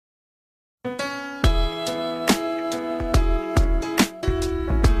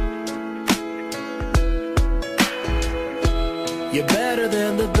You're better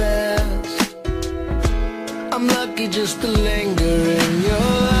than the best. I'm lucky just to linger in your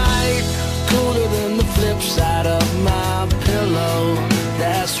light. Cooler than the flip side of my pillow.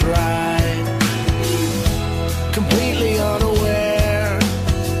 That's right. Completely unaware.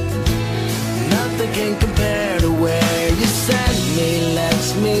 Nothing can compare to where you send me.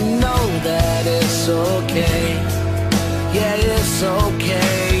 Lets me know that it's okay. Yeah, it's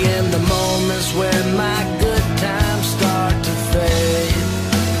okay. In the moments when my good times start to fade,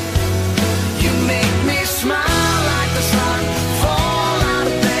 you make me smile like the sun, fall out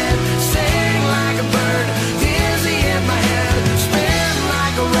of bed, sing like a bird, dizzy in my head, spin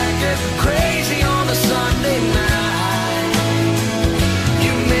like a record, crazy on a Sunday night.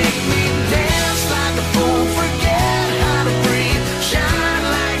 You make me dance like a fool, forget how to breathe, shine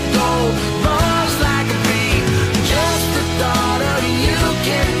like gold, buzz like a bee. Just the thought of you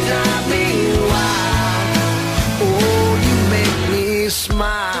can drive me wild. Oh, you make me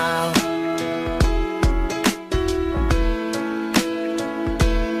smile.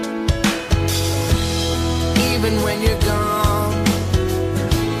 Even when you're gone,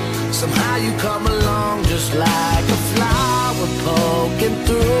 somehow you come along just like a flower poking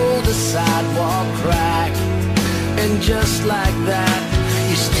through the sidewalk crack. And just like that,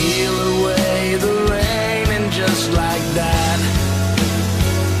 you steal away the rain. And just like that,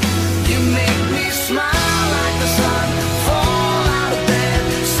 you make me smile like the sun, fall out of bed,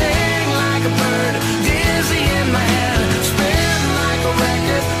 sing like a bird, dizzy in my head, spin like a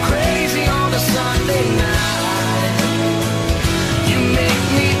record, crazy on a Sunday night. You make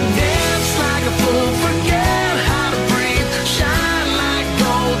me dance like a fool, forget how to breathe, shine like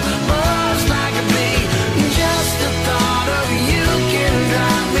gold, buzz like a bee. Just the thought of you can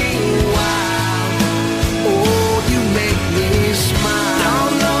drive me wild. Oh, you make me smile.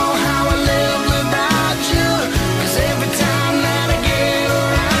 Don't know how I live without you, 'cause every time that I get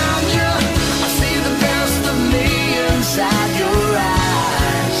around you, I see the best of me inside your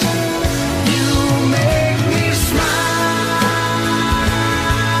eyes. You make me smile.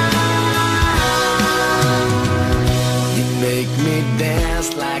 You make me dance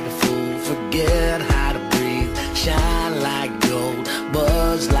like a fool, forget how to breathe, shine like gold,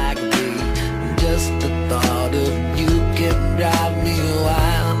 buzz like a bee. Just the thought of you can drive me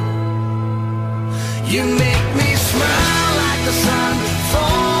wild. You make me smile like the sun,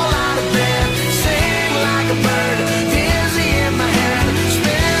 fall out of bed, sing like a bird, dizzy in my head,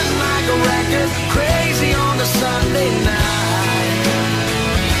 spin like a record, crazy on a Sunday night.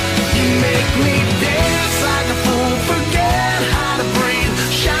 You make me dance like a fool, forget how to breathe,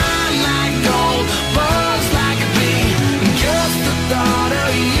 shine like gold, buzz like a bee. Just the thought of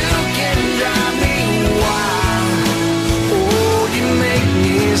you can drive me wild. Oh, you make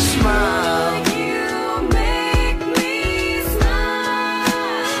me smile. You make me smile.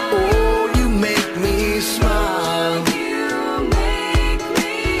 Oh, you make me smile. You make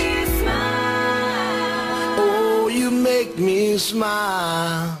me smile. Oh, you make me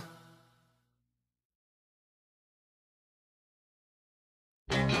smile.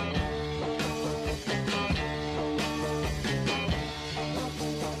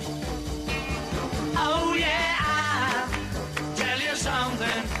 Oh yeah, I'll tell you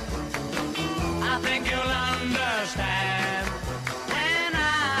something I think you'll understand. When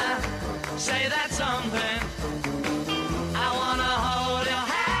I say that something, I wanna hold your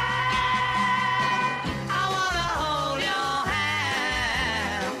hand. I wanna hold your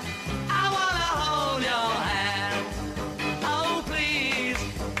hand. I wanna hold your hand. Oh please,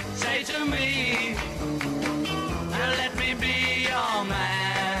 say to me, let me be your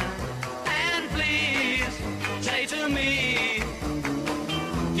man. And please, say to me,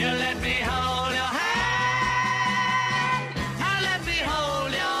 you let me hold your hand. Now let me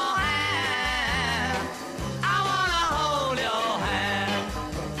hold your hand. I wanna hold your hand.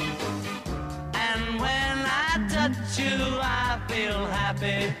 And when I touch you, I feel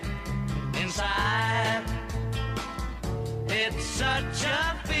happy inside. It's such a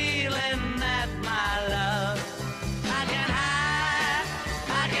feeling that my love I can hide,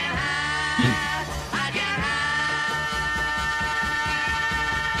 I can hide, I can hide.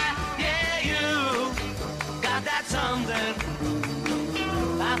 Yeah, you got that something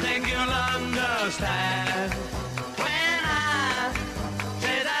I think you'll understand. When I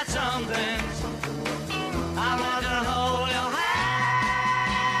say that something, I want to hold your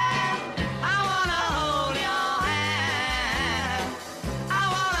hand. I want to hold your hand. I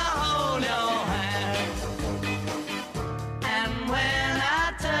want to hold your hand. And when I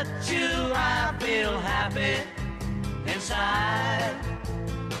touch you, I feel happy inside.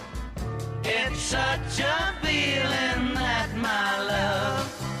 It's such a feeling that my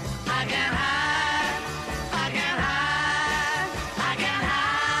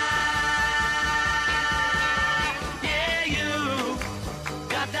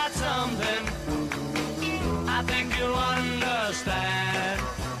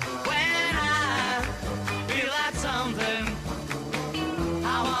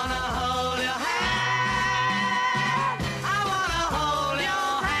wanna hold your hand. I wanna hold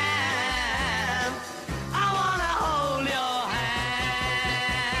your hand. I wanna hold your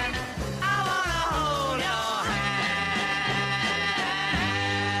hand. I wanna hold your hand.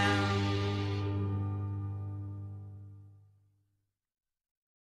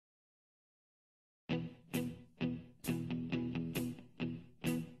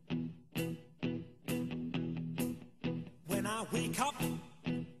 When I wake up,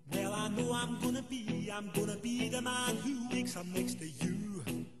 well, I know I'm gonna be the man who wakes up next to you.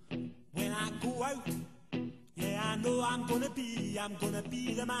 When I go out, yeah, I know I'm gonna be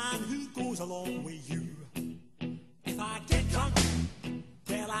the man who goes along with you. If I get drunk,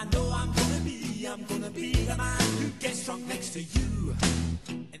 well, I know I'm gonna be the man who gets drunk next to you.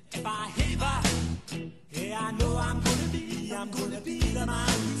 And if I heaver, yeah, I know I'm gonna be the man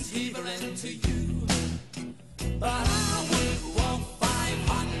who's heavering to you. But I would walk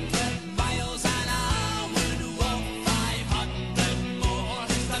 500 miles and I would walk 500 more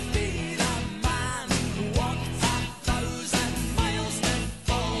to be the man who walked 1,000 miles to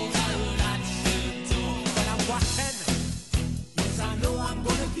fall down at your door. When I'm working, yes, I know I'm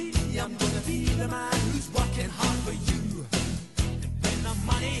gonna be the man who's working hard for you. And when the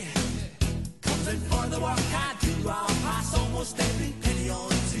money comes in for the work I do, I'll pass almost every penny on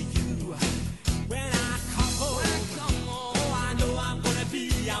to you. When I come home, oh, I know I'm gonna be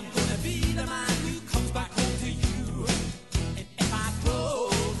the man who comes back home to you. And if I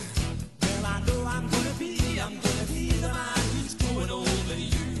broke, well, I know I'm gonna be the man who's going over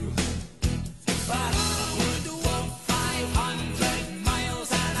you. But I would walk 500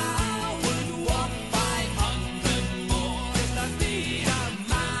 miles and I would walk 500 more just to be the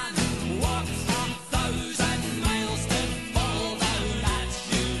man who walks 1,000 miles to fall down at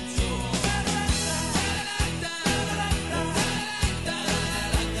your door.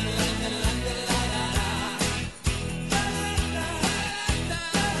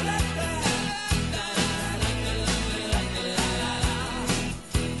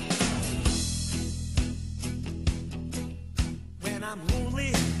 When I'm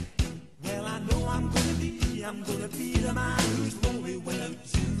lonely, well, I know I'm gonna be the man who's lonely without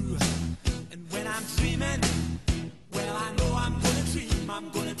you. And when I'm dreaming, well, I know I'm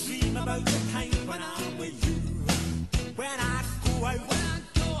gonna dream about the time when I'm with you. When I go out,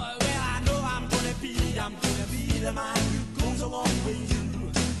 well, I know I'm gonna be the man who goes along with you.